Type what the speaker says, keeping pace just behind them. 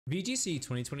VGC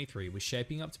 2023 was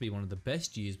shaping up to be one of the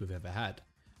best years we've ever had.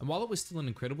 And while it was still an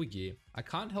incredible year, I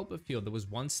can't help but feel there was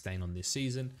one stain on this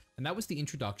season, and that was the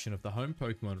introduction of the home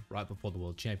Pokémon right before the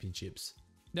World Championships.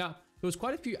 Now, there was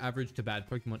quite a few average to bad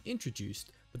Pokémon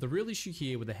introduced, but the real issue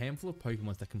here were the handful of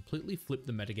Pokémon that completely flipped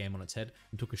the metagame on its head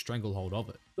and took a stranglehold of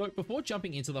it. So before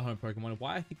jumping into the home Pokémon and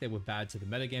why I think they were bad to the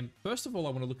metagame, first of all I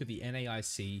want to look at the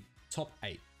NAIC top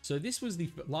 8. So this was the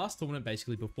last tournament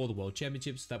basically before the World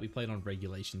Championships that we played on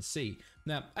Regulation C.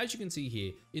 Now, as you can see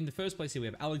here, in the first place here we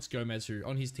have Alex Gomez, who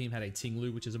on his team had a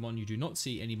Tinglu, which is a mon you do not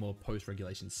see anymore post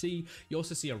Regulation C. You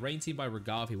also see a Rain team by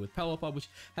Regav here with Pelipper, which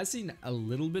has seen a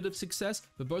little bit of success,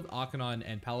 but both Arcanine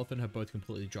and Palafin have both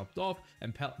completely dropped off,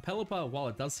 and Pelipper, while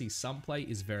it does see some play,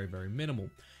 is very, very minimal.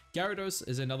 Gyarados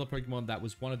is another Pokemon that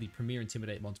was one of the premier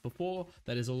Intimidate mons before,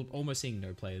 that is almost seeing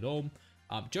no play at all.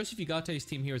 Joseph Ugate's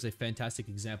team here is a fantastic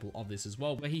example of this as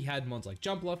well, where he had mons like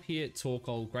Jumpluff here,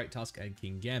 Torkoal, Great Tusk, and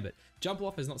King Gambit.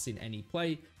 Jumpluff has not seen any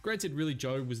play. Granted, really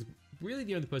Joe was really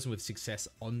the only person with success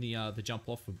on the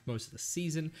Jumpluff for most of the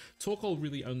season. Torkoal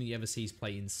really only ever sees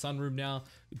play in Sunroom now.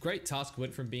 Great Tusk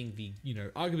went from being the,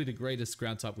 arguably the greatest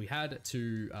ground type we had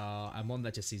to a mon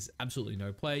that just sees absolutely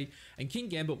no play. And King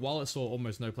Gambit, while it saw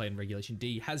almost no play in Regulation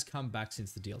D, has come back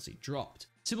since the DLC dropped.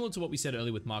 Similar to what we said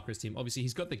earlier with Marco's team, obviously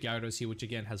he's got the Gyarados here, which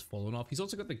again has fallen off. He's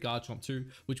also got the Garchomp too,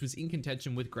 which was in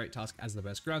contention with Great Tusk as the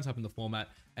best ground type in the format,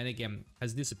 and again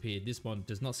has disappeared. This one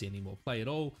does not see any more play at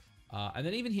all. And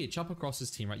then even here, jump across his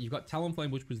team, right? You've got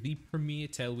Talonflame, which was the premier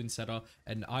Tailwind setter,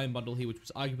 and Iron Bundle here, which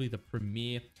was arguably the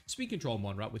premier Speed Control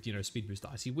mon, right? With, Speed Boost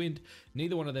Icy Wind.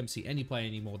 Neither one of them see any play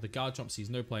anymore. The Garchomp sees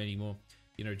no play anymore.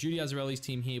 Judy Azzarelli's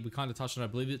team here, we kind of touched on, I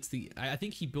believe it's I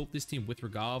think he built this team with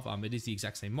Regav. It is the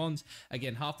exact same mons.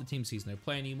 Again, half the team sees no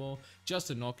play anymore.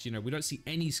 Justin Knox, we don't see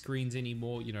any screens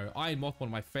anymore. Iron Moth, one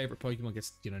of my favorite Pokemon,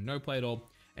 gets, no play at all.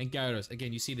 And Gyarados,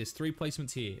 again, you see there's 3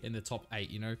 placements here in the top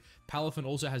 8, Palafin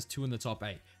also has 2 in the top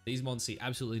 8. These mons see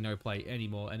absolutely no play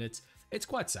anymore, and it's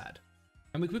quite sad.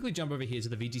 And we quickly jump over here to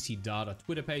the VGC data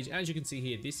Twitter page. As you can see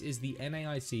here, this is the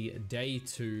NAIC Day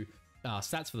 2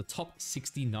 stats for the top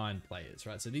 69 players,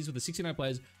 right? So these were the 69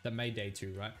 players that made Day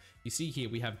 2, right? You see here,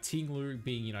 we have Tinglu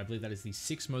being, I believe that is the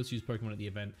 6th most used Pokemon at the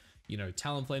event.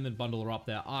 Talonflame and Bundle are up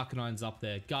there, Arcanine's up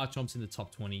there, Garchomp's in the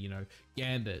top 20,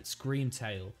 Gambit,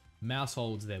 Screamtail,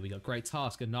 Mousehold's there, we got Great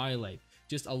Tusk, Annihilate,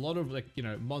 just a lot of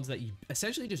mons that you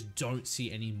essentially just don't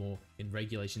see anymore in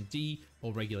Regulation D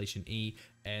or Regulation E,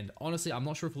 and honestly, I'm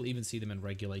not sure if we'll even see them in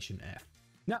Regulation F.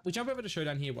 Now, we jump over to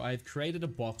Showdown here, where I've created a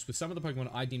box with some of the Pokemon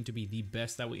I deem to be the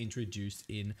best that were introduced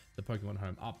in the Pokemon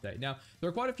Home update. Now, there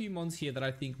are quite a few mons here that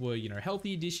I think were,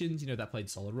 healthy additions, that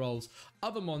played solid roles.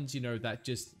 Other mons, that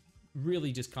just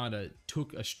really just kind of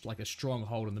took a strong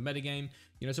hold on the metagame.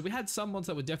 So we had some mons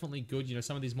that were definitely good.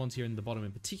 Some of these mons here in the bottom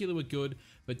in particular were good,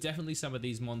 but definitely some of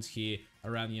these mons here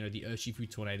around, the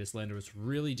Urshifu Tornadus Landorus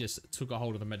really just took a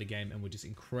hold of the metagame and were just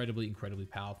incredibly, incredibly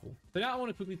powerful. But now I want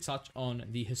to quickly touch on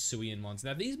the Hisuian mons.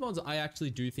 Now, these mons I actually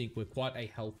do think were quite a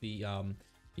healthy,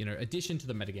 addition to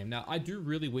the metagame. Now, I do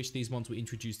really wish these mons were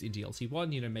introduced in DLC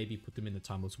 1, maybe put them in the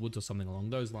Timeless Woods or something along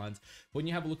those lines. When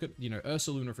you have a look at,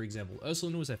 Ursaluna, for example,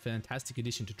 Ursaluna was a fantastic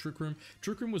addition to Trick Room.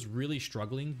 Trick Room was really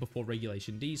struggling before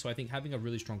Regulation D, so I think having a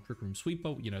really strong Trick Room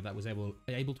sweeper, that was able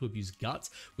to abuse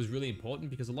Guts was really important,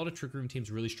 because a lot of Trick Room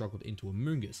teams really struggled into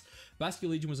Amoonguss.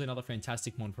 Vascular Legion was another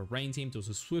fantastic mon for Rain teams. There was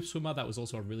a Swift Swimmer that was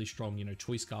also a really strong,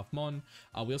 Choice Scarf mon.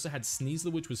 We also had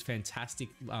Sneasler, which was fantastic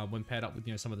when paired up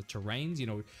with, some of the terrains,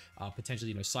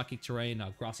 potentially, psychic terrain,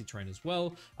 grassy terrain as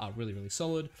well. Really, really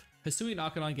solid. Hisuian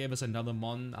Arcanine gave us another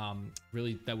mon,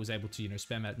 really, that was able to,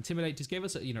 spam out Intimidate, just gave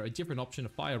us, a different option, a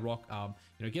Fire Rock,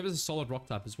 gave us a solid Rock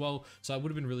type as well. So it would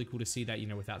have been really cool to see that,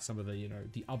 without some of the,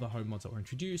 the other home mons that were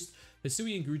introduced.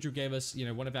 Hisuian Grudra gave us,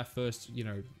 one of our first, I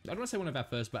don't want to say one of our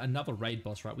first, but another raid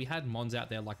boss, right? We had mons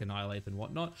out there like Annihilate and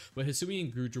whatnot, where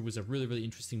Hisuian Grudra was a really, really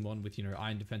interesting mon with,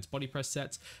 Iron Defense body press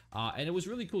sets. And it was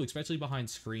really cool, especially behind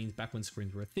screens, back when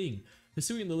screens were a thing.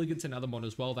 Hisuian Lilligant's another mon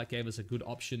as well that gave us a good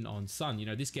option on Sun.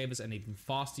 This gave us an even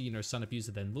faster, Sun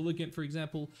abuser than Lilligant, for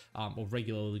example, or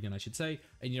regular Lilligant, I should say.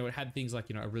 And, it had things like,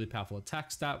 a really powerful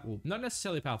attack stat. Well, not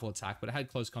necessarily a powerful attack, but it had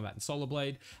close combat and Solar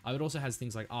Blade. It also has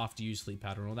things like After Use, Sleep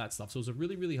Powder, and all that stuff. So it was a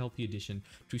really, really healthy addition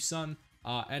to Sun.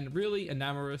 And really,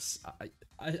 Enamorous,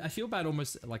 I feel bad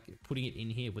almost like putting it in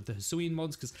here with the Hisuian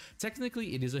mods, because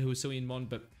technically it is a Hisuian mod,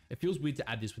 but it feels weird to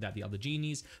add this without the other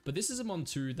genies. But this is a mod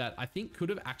too that I think could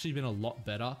have actually been a lot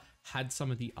better had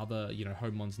some of the other,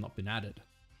 home mods not been added.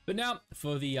 But now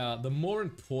for the more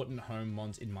important home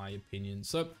mons in my opinion.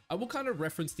 So I will kind of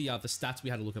reference the stats we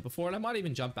had a look at before, and I might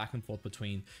even jump back and forth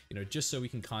between, just so we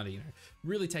can kind of,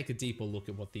 really take a deeper look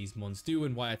at what these mons do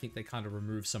and why I think they kind of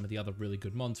remove some of the other really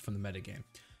good mons from the metagame.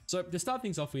 So to start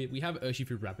things off with, we have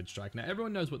Urshifu Rapid Strike. Now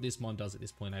everyone knows what this mon does at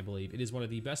this point, I believe. It is one of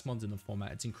the best mons in the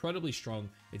format. It's incredibly strong.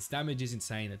 Its damage is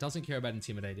insane. It doesn't care about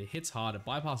Intimidate. It hits hard. It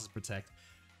bypasses Protect.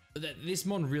 This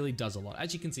mon really does a lot.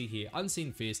 As you can see here,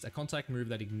 Unseen Fist, a contact move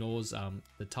that ignores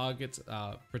the target's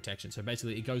protection. So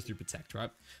basically it goes through Protect, right?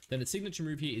 Then its signature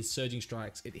move here is Surging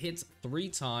Strikes. It hits 3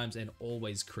 times and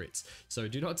always crits. So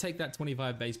do not take that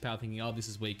 25 base power thinking, oh, this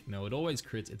is weak. No, it always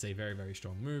crits. It's a very, very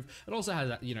strong move. It also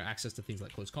has, access to things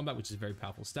like Close Combat, which is a very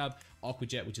powerful stab, Aqua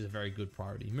Jet, which is a very good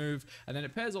priority move. And then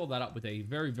it pairs all that up with a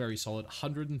very, very solid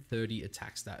 130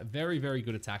 attack stat. A very, very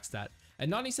good attack stat. At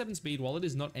 97 speed, while it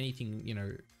is not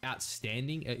anything,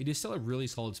 outstanding, it is still a really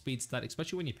solid speed stat,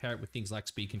 especially when you pair it with things like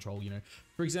speed control,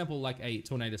 For example, like a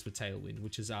Tornadus for Tailwind,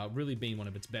 which has really been one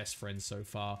of its best friends so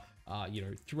far,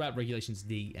 throughout regulations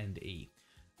D and E.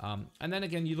 And then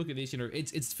again, you look at this,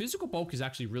 its physical bulk is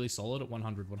actually really solid at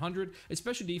 100. Its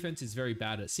special defense is very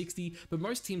bad at 60, but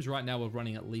most teams right now are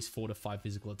running at least 4 to 5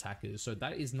 physical attackers, so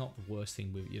that is not the worst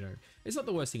thing with, it's not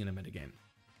the worst thing in a metagame.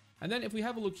 And then if we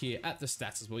have a look here at the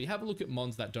stats as well, you have a look at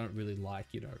mons that don't really like,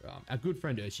 our good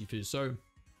friend Urshifu. So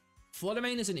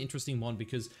Fluttermane is an interesting mon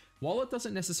because while it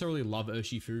doesn't necessarily love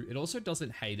Urshifu, it also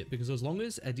doesn't hate it because as long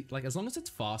as it's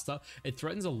faster, it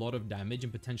threatens a lot of damage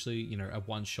and potentially, a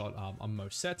one-shot on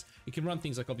most sets. It can run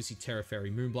things like obviously Terra Fairy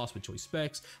Moonblast with Choice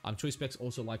Specs. Choice Specs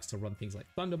also likes to run things like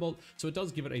Thunderbolt, so it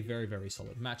does give it a very, very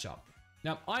solid matchup.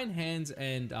 Now, Iron Hands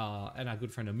and our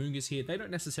good friend Amoongus here, they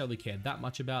don't necessarily care that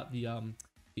much about the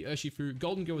Urshifu.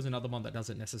 Golden Girl is another one that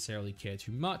doesn't necessarily care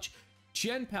too much.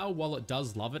 Qianpao, while it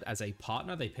does love it as a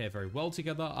partner, they pair very well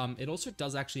together. It also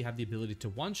does actually have the ability to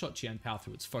one-shot Qianpao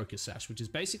through its Focus Sash, which is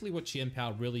basically what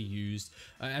Qianpao really used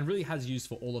and really has used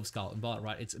for all of Scarlet and Violet,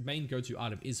 right? Its main go-to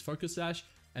item is Focus Sash,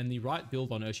 and the right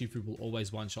build on Urshifu will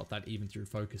always one-shot that even through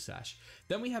Focus Sash.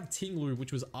 Then we have Tinglu,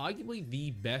 which was arguably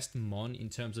the best mon in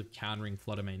terms of countering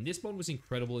Fluttermane. This mon was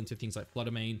incredible into things like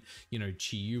Fluttermane,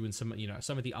 Chi-Yu, and some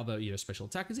of the other, special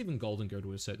attackers, even Golden Go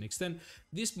to a certain extent.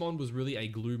 This mon was really a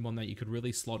glue mon that you could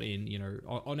really slot in,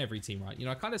 on every team, right?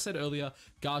 I kind of said earlier,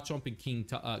 Garchomp and King,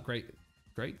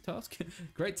 Great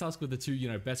Tusk were the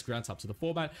two, best ground types of the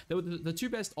format. They were the two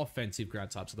best offensive ground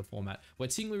types of the format, where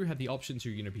Tinglu had the option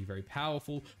to, be very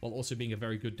powerful while also being a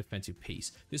very good defensive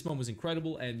piece. This one was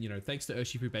incredible, and, thanks to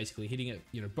Urshifu basically hitting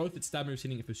it, both its stab moves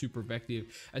hitting it for super effective,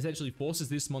 essentially forces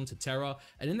this mon to Terra.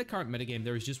 And in the current metagame,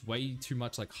 there is just way too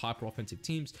much like hyper offensive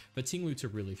teams for Tinglu to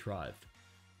really thrive.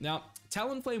 Now,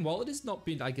 Talonflame, while it has not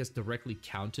been, I guess, directly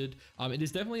countered, it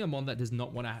is definitely a mon that does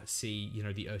not want to see,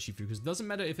 the Urshifu, because it doesn't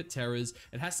matter if it terrors,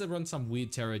 it has to run some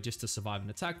weird terror just to survive an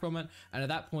attack from it, and at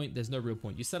that point, there's no real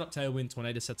point. You set up Tailwind,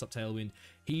 Tornado sets up Tailwind,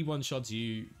 he one-shots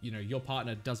you, your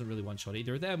partner doesn't really one-shot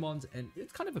either of their mons, and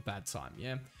it's kind of a bad time,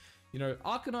 yeah?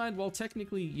 Arcanine, while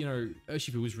technically,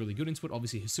 Urshifu is really good into it,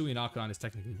 obviously Hisui and Arcanine is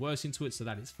technically worse into it, so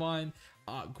that is fine.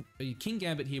 King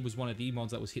Gambit here was one of the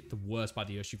mons that was hit the worst by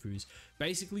the Urshifus,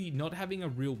 basically not having a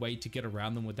real way to get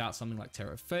around them without something like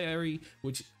Terra Fairy,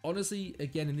 which honestly,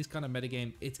 again, in this kind of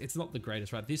metagame, it's not the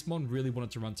greatest, right? This mon really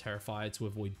wanted to run Terra Fire to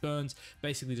avoid burns,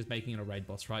 basically just making it a raid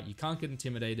boss, right? You can't get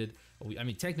intimidated,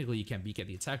 technically you can, but you get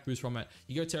the attack boost from it.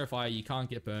 You go Terra Fire, you can't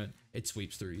get burnt, it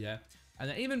sweeps through, yeah? And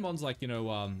then even mons like,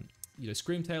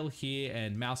 Screamtail here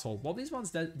and Mousehole, while these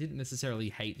ones didn't necessarily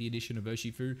hate the addition of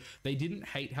Urshifu, they didn't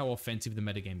hate how offensive the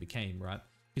metagame became, right?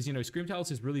 Because, Screamtail is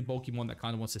this really bulky mon that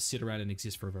kind of wants to sit around and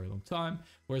exist for a very long time,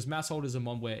 whereas Mousehole is a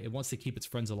mon where it wants to keep its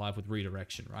friends alive with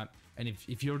redirection, right? And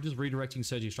if you're just redirecting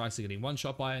Surging Strikes and getting one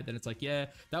shot by it, then it's like, yeah,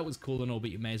 that was cool and all, but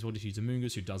you may as well just use a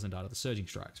Moongus who doesn't die to the Surging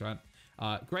Strikes, right?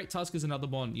 Great Tusk is another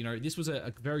mon. This was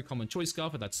a very common choice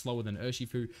Scarfer that's slower than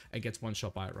Urshifu and gets one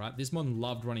shot by it, right? This mon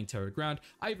loved running Terra Ground.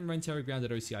 I even ran Terra Ground at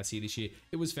OCIC this year.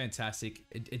 It was fantastic.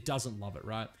 It doesn't love it,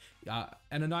 right?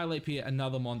 And Annihilate here,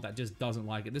 another mon that just doesn't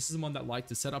like it. This is a mon that likes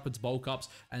to set up its bulk ups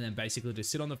and then basically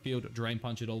just sit on the field, drain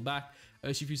punch it all back.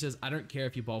 Urshifu says, I don't care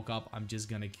if you bulk up, I'm just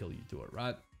gonna kill you to it,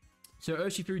 right? So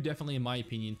Urshifu definitely, in my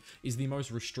opinion, is the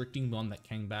most restricting mon that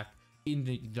came back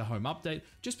in the home update,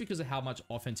 just because of how much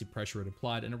offensive pressure it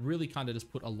applied, and it really kind of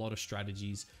just put a lot of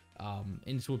strategies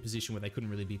into a position where they couldn't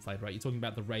really be played, right? You're talking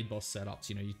about the raid boss setups,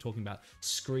 you're talking about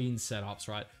screen setups,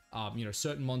 right?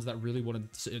 Certain mons that really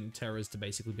wanted certain terrors to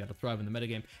basically be able to thrive in the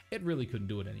metagame, it really couldn't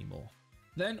do it anymore.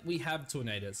 Then we have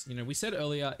Tornadus. We said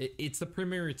earlier, it's the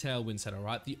primary Tailwind setter,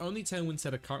 right? The only Tailwind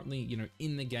setter currently,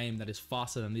 in the game that is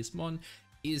faster than this mon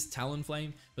is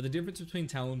Talonflame, but the difference between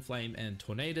Talonflame and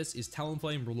Tornadus is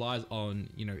Talonflame relies on,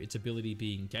 its ability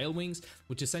being Gale Wings,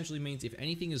 which essentially means if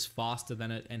anything is faster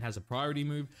than it and has a priority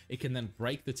move, it can then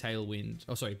break the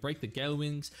break the Gale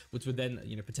Wings, which would then,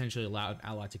 potentially allow an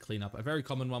ally to clean up. A very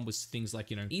common one was things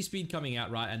like, E-Speed coming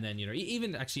out, right? And then,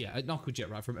 even actually, yeah, Knuckle Jet,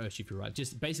 right? From Urshifu, right?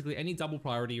 Just basically any double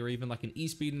priority or even like an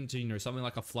E-Speed into, something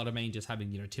like a Flutter Mane just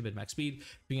having, timid max speed,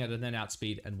 being able to then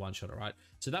outspeed and one-shot it, right?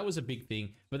 So that was a big thing.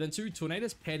 But then too,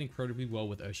 Tornadus paired incredibly well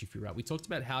with Urshifu, right? We talked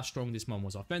about how strong this mon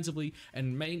was offensively,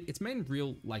 and its main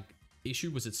real,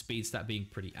 issue was its speed stat being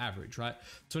pretty average, right?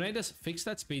 Tornadus fixed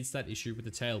that speed stat issue with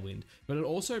the Tailwind, but it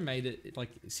also made it like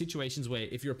situations where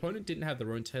if your opponent didn't have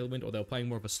their own Tailwind or they were playing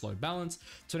more of a slow balance,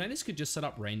 Tornadus could just set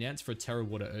up Rain Dance for a Terra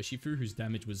Water Urshifu whose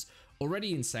damage was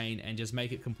already insane and just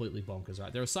make it completely bonkers,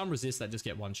 right? There are some resists that just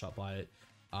get one shot by it.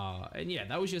 And yeah,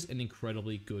 that was just an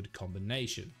incredibly good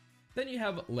combination. Then you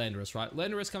have Landorus, right?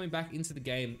 Landorus coming back into the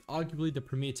game, arguably the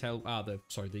premier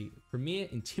the premier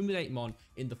Intimidate mon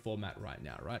in the format right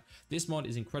now, right? This mod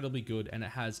is incredibly good and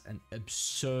it has an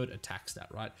absurd attack stat,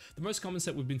 right? The most common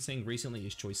set we've been seeing recently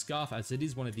is Choice Scarf, as it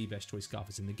is one of the best Choice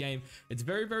Scarfers in the game. It's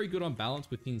very, very good on balance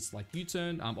with things like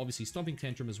U-Turn, obviously Stomping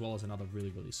Tantrum, as well as another really,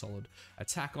 really solid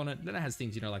attack on it. Then it has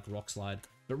things, like Rock Slide.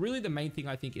 But really the main thing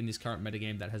I think in this current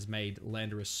metagame that has made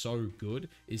Landorus so good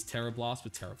is Terra Blast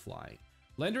with Terra Flying.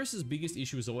 Landorus's biggest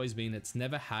issue has always been it's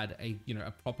never had a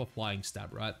proper flying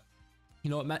stab, right?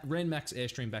 It ran max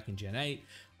Airstream back in Gen 8,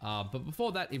 but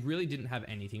before that, it really didn't have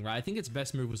anything, right? I think its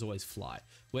best move was always Fly,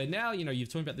 where now, you've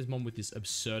talked about this mon with this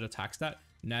absurd attack stat,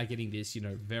 now getting this,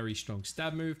 very strong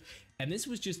stab move, and this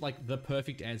was just like the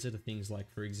perfect answer to things like,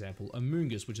 for example,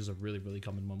 Amoonguss, which is a really, really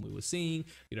common one we were seeing.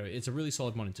 It's a really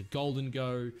solid one into Golden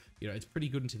Go. It's pretty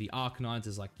good into the Arcanines.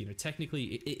 As like, technically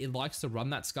it likes to run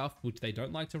that Scuff, which they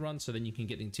don't like to run, so then you can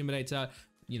get Intimidates out,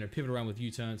 pivot around with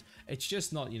U-turns. It's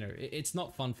just not, it's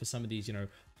not fun for some of these,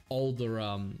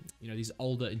 older, these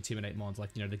older Intimidate mons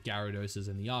like, the Gyarados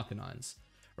and the Arcanines.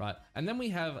 Right, and then we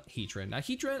have Heatran. Now,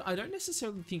 Heatran, I don't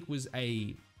necessarily think was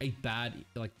a bad,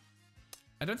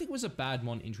 I don't think it was a bad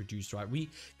mon introduced, right? We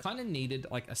kind of needed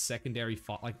like a secondary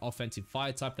offensive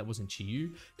fire type that wasn't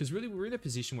Chi-Yu, because really we're in a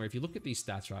position where if you look at these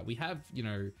stats, right, we have,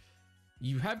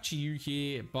 you have Chi-Yu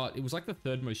here, but it was like the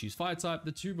third most used fire type.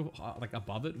 The two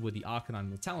above it were the Arcanine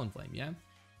and the Talonflame, yeah?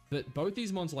 But both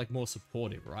these mons are like more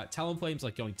supportive, right? Talonflame's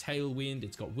like going Tailwind,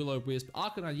 it's got Will-O-Wisp.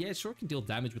 Arcanine, yeah, sure, it can deal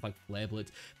damage with like Flare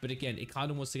Blitz, but again, it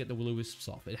kind of wants to get the Will-O-Wisps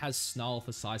off. It has Snarl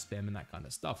for size spam and that kind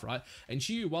of stuff, right? And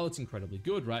Chi-Yu, while it's incredibly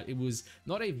good, right, it was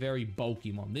not a very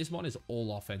bulky mon. This mon is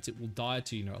all offense. It will die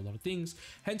to, a lot of things.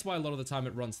 Hence why a lot of the time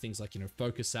it runs things like,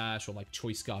 Focus Sash or like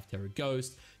Choice Scarf Terra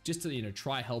Ghost, just to,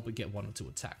 try help it get one or two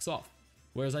attacks off.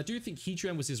 Whereas I do think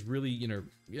Heatran was this really,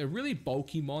 a really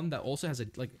bulky mon that also has a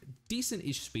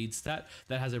decent-ish speed stat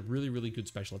that has a really, really good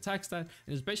special attack stat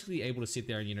and is basically able to sit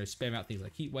there and, spam out things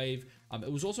like Heat Wave. It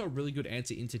was also a really good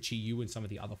answer into Chi-Yu and some of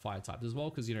the other fire types as well,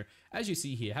 because, as you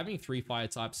see here, having 3 fire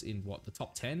types in, the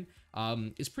top 10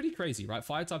 is pretty crazy, right?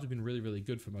 Fire types have been really, really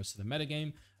good for most of the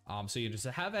metagame. So just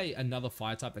to have another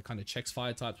fire type that kind of checks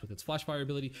fire types with its Flash Fire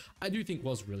ability, I do think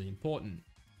was really important.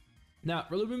 Now,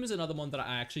 Rillaboom is another one that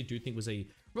I actually do think was a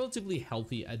relatively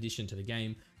healthy addition to the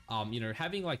game.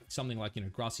 Having like something like,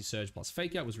 Grassy Surge plus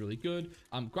Fake Out was really good.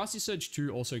 Grassy Surge 2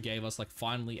 also gave us like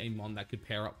finally a mon that could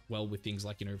pair up well with things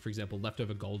like, for example,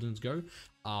 Leftover Goldens Go.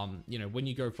 When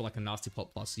you go for like a Nasty Plot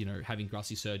plus, having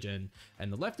Grassy Surge and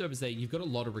the Leftovers there, you've got a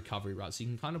lot of recovery, right? So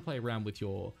you can kind of play around with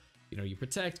your, you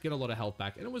protect, get a lot of health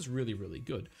back, and it was really, really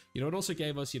good. It also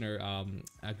gave us, our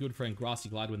good friend Grassy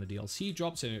Glide when the DLC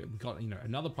dropped, so we got,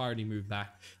 another priority move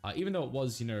back. Even though it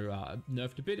was,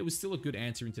 nerfed a bit, it was still a good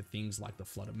answer into things like the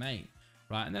Flutter Mane,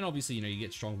 right? And then obviously, you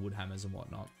get strong Wood Hammers and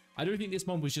whatnot. I do think this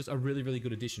mon was just a really, really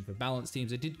good addition for balance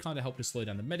teams. It did kind of help to slow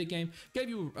down the metagame, gave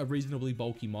you a reasonably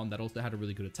bulky mon that also had a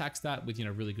really good attack stat with,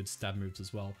 really good stab moves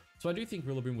as well. So I do think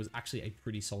Rillaboom was actually a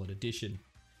pretty solid addition.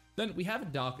 Then we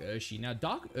have Dark Urshi. Now,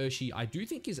 Dark Urshi, I do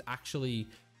think is actually,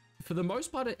 for the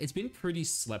most part, it's been pretty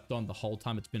slept on the whole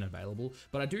time it's been available,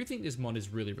 but I do think this mod is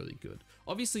really, really good.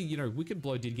 Obviously, Wicked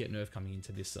Blow did get nerfed coming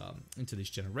into this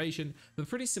generation, but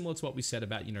pretty similar to what we said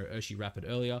about, Urshi Rapid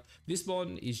earlier. This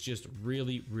mod is just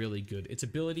really, really good. Its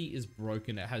ability is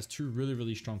broken. It has 2 really,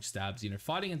 really strong stabs.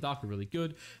 Fighting and Dark are really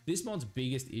good. This mod's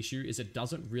biggest issue is it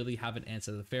doesn't really have an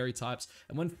answer to the fairy types,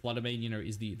 and when Flutter Mane,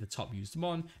 is the top used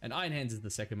mon, and Iron Hands is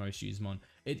the second most used mon,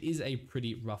 it is a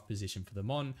pretty rough position for the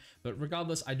mon. But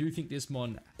regardless, I do think this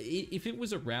mon, if it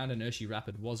was around and Urshi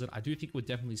Rapid wasn't, I do think we'd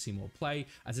definitely see more play,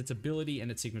 as its ability and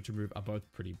its signature move are both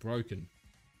pretty broken.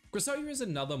 Cresselia is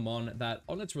another mon that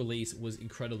on its release was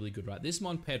incredibly good, right? This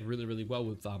mon paired really, really well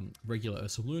with regular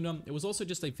Ursaluna. It was also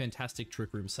just a fantastic Trick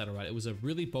Room setter, right? It was a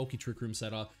really bulky Trick Room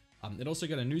setter. It also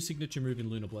got a new signature move in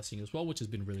Lunar Blessing as well, which has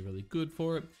been really, really good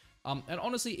for it. And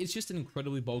honestly, it's just an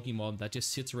incredibly bulky mod that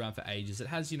just sits around for ages. It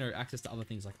has, you know, access to other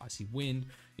things like Icy Wind,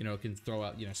 you know, it can throw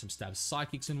out, you know, some stabs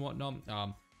psychics and whatnot.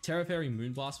 Terra Fairy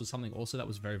Moonblast was something also that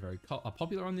was very, very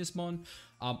popular on this mon.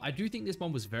 I do think this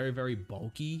mon was very, very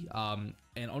bulky.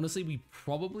 And honestly, we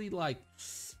probably like,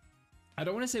 I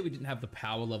don't want to say we didn't have the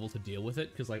power level to deal with it,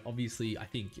 because like obviously I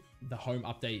think the home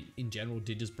update in general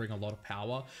did just bring a lot of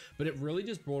power, but it really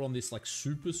just brought on this like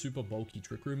super, super bulky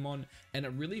Trick Room mon, and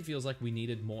it really feels like we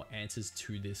needed more answers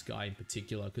to this guy in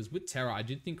particular, because with Terra, I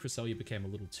did think Cresselia became a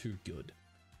little too good.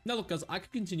 Now look guys, I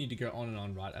could continue to go on and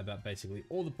on, right, about basically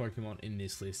all the Pokemon in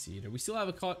this list. You know, we still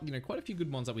have quite a few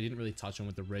good ones that we didn't really touch on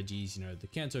with the Regis, you know, the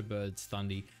Kanto Birds,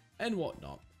 Thundy, and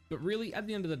whatnot. But really, at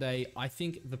the end of the day, I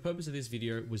think the purpose of this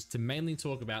video was to mainly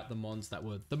talk about the mons that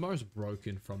were the most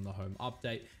broken from the home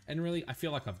update. And really, I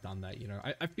feel like I've done that, you know.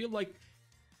 I feel like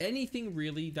anything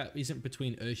really that isn't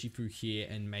between Urshifu here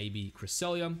and maybe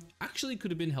Cresselia actually could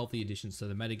have been healthy additions to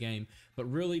the metagame. But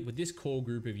really, with this core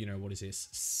group of, you know, what is this,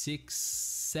 6,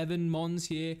 7 mons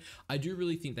here, I do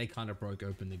really think they kind of broke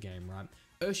open the game, right?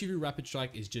 Urshifu Rapid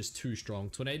Strike is just too strong.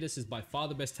 Tornadus is by far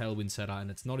the best Tailwind setter,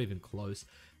 and it's not even close.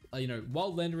 You know,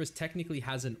 while Landorus technically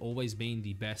hasn't always been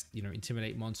the best, you know,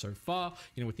 Intimidate mon so far,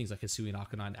 you know, with things like Hisuian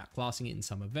Arcanine outclassing it in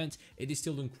some events, it is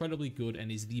still incredibly good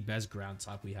and is the best ground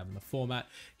type we have in the format.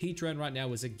 Heatran right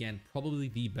now is, again, probably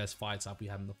the best fire type we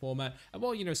have in the format. And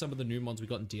while, you know, some of the new mons we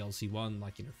got in DLC 1,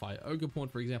 like, you know, Fire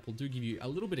Ogerpon, for example, do give you a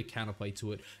little bit of counterplay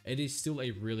to it, it is still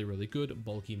a really, really good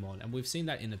bulky mon, and we've seen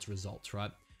that in its results,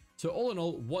 right? So all in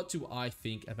all, what do I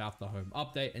think about the home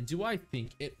update, and do I think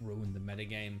it ruined the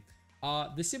metagame?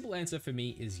 The simple answer for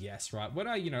me is yes, right? When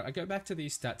I go back to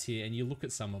these stats here and you look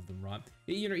at some of them, right?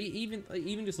 You know,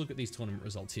 even just look at these tournament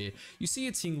results here. You see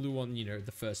a Ting-Lu on, you know,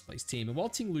 the first place team. And while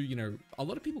Ting-Lu, you know, a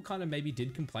lot of people kind of maybe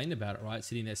did complain about it, right?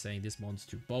 Sitting there saying this mon's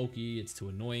too bulky, it's too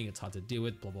annoying, it's hard to deal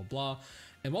with, blah, blah, blah.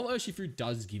 And while Urshifu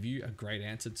does give you a great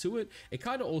answer to it, it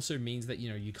kind of also means that, you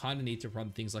know, you kind of need to run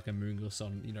things like a Moongus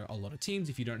on, you know, a lot of teams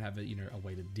if you don't have a, you know, a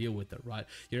way to deal with it, right?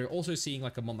 You're also seeing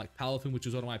like a mon like Palafin, which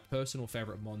is one of my personal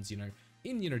favorite mons, you know,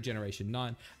 in, you know, Generation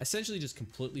 9, essentially just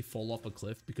completely fall off a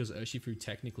cliff because Urshifu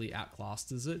technically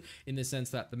outclasses it, in the sense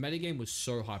that the metagame was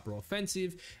so hyper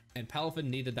offensive and Palafin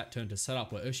needed that turn to set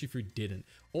up where Urshifu didn't.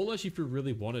 All Urshifu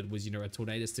really wanted was, you know, a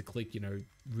Tornadus to click, you know,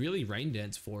 really Rain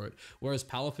Dance for it, whereas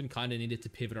Palafin kind of needed to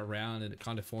pivot around, and it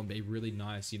kind of formed a really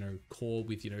nice, you know, core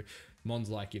with, you know,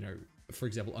 mons like, you know, for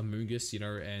example, Amoonguss, you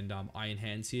know, and Iron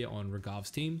Hands here on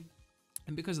Regav's team.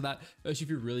 And because of that,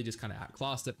 Urshifu really just kind of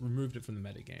outclassed it, removed it from the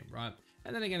metagame, right?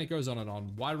 And then again, it goes on and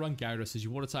on. Why run Gyarados as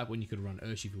your water type when you could run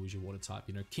Urshifu as your water type?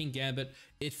 You know, King Gambit,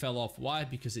 it fell off. Why?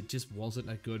 Because it just wasn't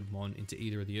a good mon into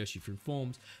either of the Urshifu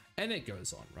forms. And it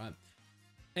goes on, right?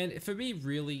 And for me,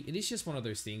 really, it is just one of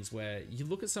those things where you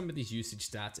look at some of these usage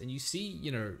stats and you see,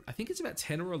 you know, I think it's about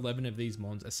 10 or 11 of these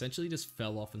mons essentially just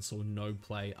fell off and saw no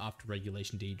play after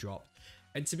Regulation D dropped.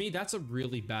 And to me, that's a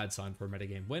really bad sign for a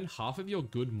metagame. When half of your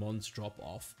good mons drop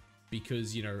off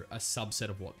because, you know, a subset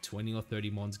of what, 20 or 30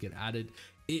 mons get added,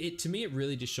 to me, it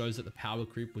really just shows that the power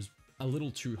creep was a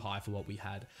little too high for what we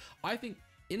had. I think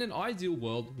in an ideal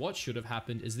world, what should have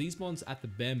happened is these mons at the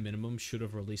bare minimum should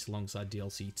have released alongside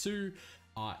DLC 2.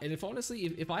 And if honestly,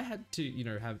 if I had to, you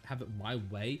know, have it my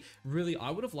way, really,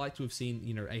 I would have liked to have seen,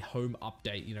 you know, a home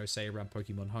update, you know, say around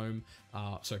Pokemon Home,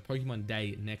 Pokemon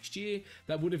Day next year,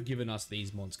 that would have given us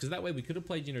these mons, because that way we could have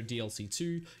played, you know, DLC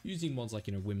 2 using mons like,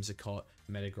 you know, Whimsicott,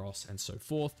 Metagross, and so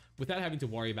forth, without having to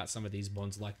worry about some of these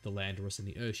mons like the Landorus and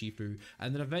the Urshifu,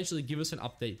 and then eventually give us an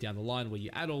update down the line where you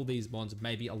add all these mons,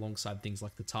 maybe alongside things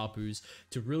like the Tapus,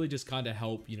 to really just kind of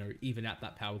help, you know, even out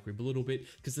that power creep a little bit,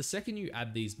 because the second you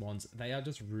add these mons, they are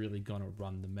just really gonna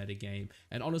run the metagame.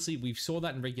 And honestly, we saw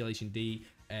that in Regulation D,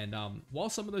 and while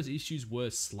some of those issues were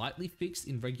slightly fixed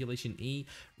in Regulation E,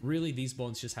 really these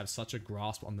mons just have such a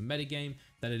grasp on the metagame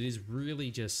that it is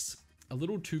really just a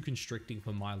little too constricting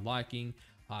for my liking.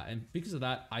 And because of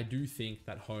that, I do think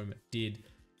that Home did,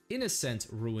 in a sense,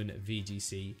 ruin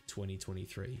VGC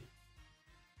 2023.